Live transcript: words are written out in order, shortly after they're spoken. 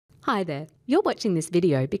Hi there. You're watching this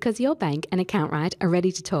video because your bank and AccountRight are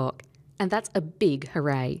ready to talk, and that's a big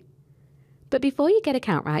hooray. But before you get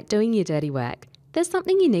AccountRight doing your dirty work, there's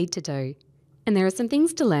something you need to do, and there are some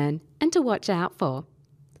things to learn and to watch out for.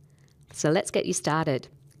 So let's get you started.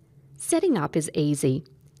 Setting up is easy.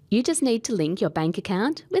 You just need to link your bank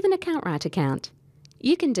account with an AccountRight account.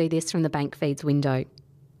 You can do this from the Bank Feeds window.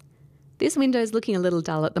 This window is looking a little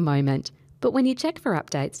dull at the moment, but when you check for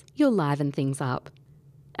updates, you'll liven things up.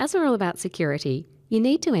 As we're all about security, you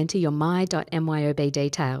need to enter your my.myob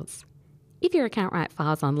details. If your AccountRight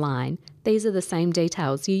file's online, these are the same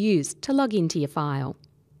details you used to log into your file.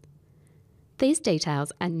 These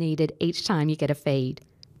details are needed each time you get a feed.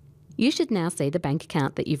 You should now see the bank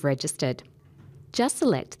account that you've registered. Just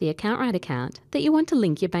select the AccountRight account that you want to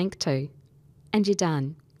link your bank to, and you're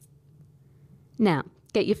done. Now,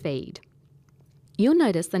 get your feed. You'll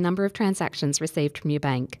notice the number of transactions received from your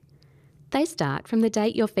bank. They start from the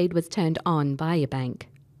date your feed was turned on by your bank.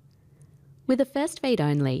 With the first feed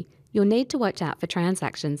only, you'll need to watch out for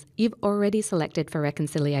transactions you've already selected for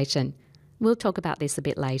reconciliation. We'll talk about this a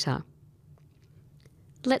bit later.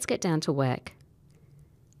 Let's get down to work.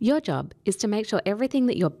 Your job is to make sure everything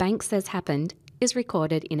that your bank says happened is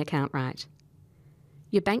recorded in AccountRight.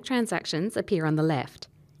 Your bank transactions appear on the left.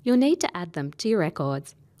 You'll need to add them to your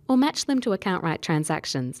records or match them to AccountRight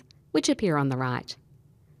transactions, which appear on the right.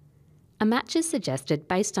 A match is suggested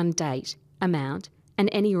based on date, amount, and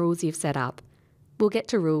any rules you've set up. We'll get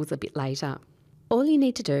to rules a bit later. All you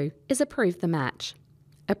need to do is approve the match.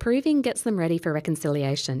 Approving gets them ready for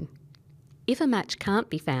reconciliation. If a match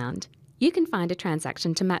can't be found, you can find a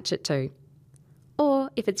transaction to match it to.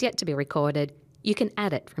 Or, if it's yet to be recorded, you can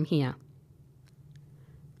add it from here.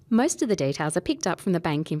 Most of the details are picked up from the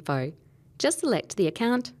bank info. Just select the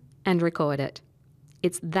account and record it.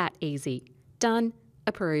 It's that easy. Done,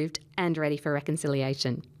 approved, and ready for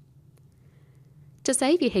reconciliation. To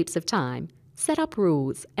save you heaps of time, set up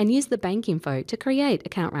rules and use the bank info to create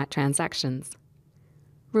AccountRight transactions.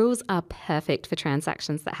 Rules are perfect for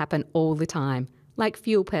transactions that happen all the time, like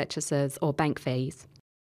fuel purchases or bank fees.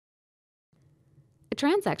 A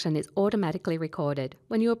transaction is automatically recorded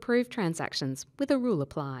when you approve transactions with a rule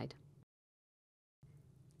applied.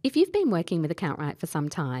 If you've been working with AccountRight for some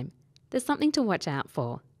time, there's something to watch out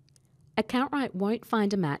for. AccountRight won't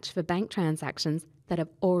find a match for bank transactions that have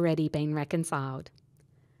already been reconciled.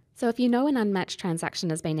 So if you know an unmatched transaction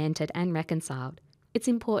has been entered and reconciled, it's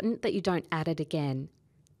important that you don't add it again.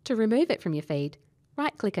 To remove it from your feed,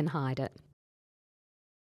 right-click and hide it.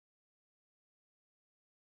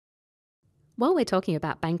 While we're talking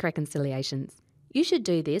about bank reconciliations, you should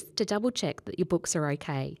do this to double-check that your books are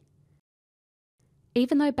okay.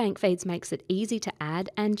 Even though Bank Feeds makes it easy to add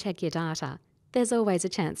and check your data, there's always a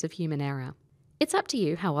chance of human error. It's up to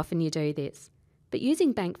you how often you do this, but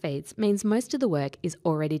using Bank Feeds means most of the work is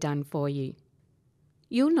already done for you.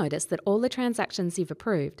 You'll notice that all the transactions you've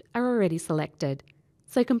approved are already selected,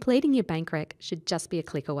 so completing your bank rec should just be a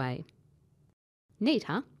click away. Neat,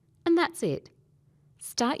 huh? And that's it.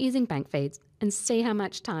 Start using Bank Feeds and see how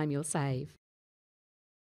much time you'll save.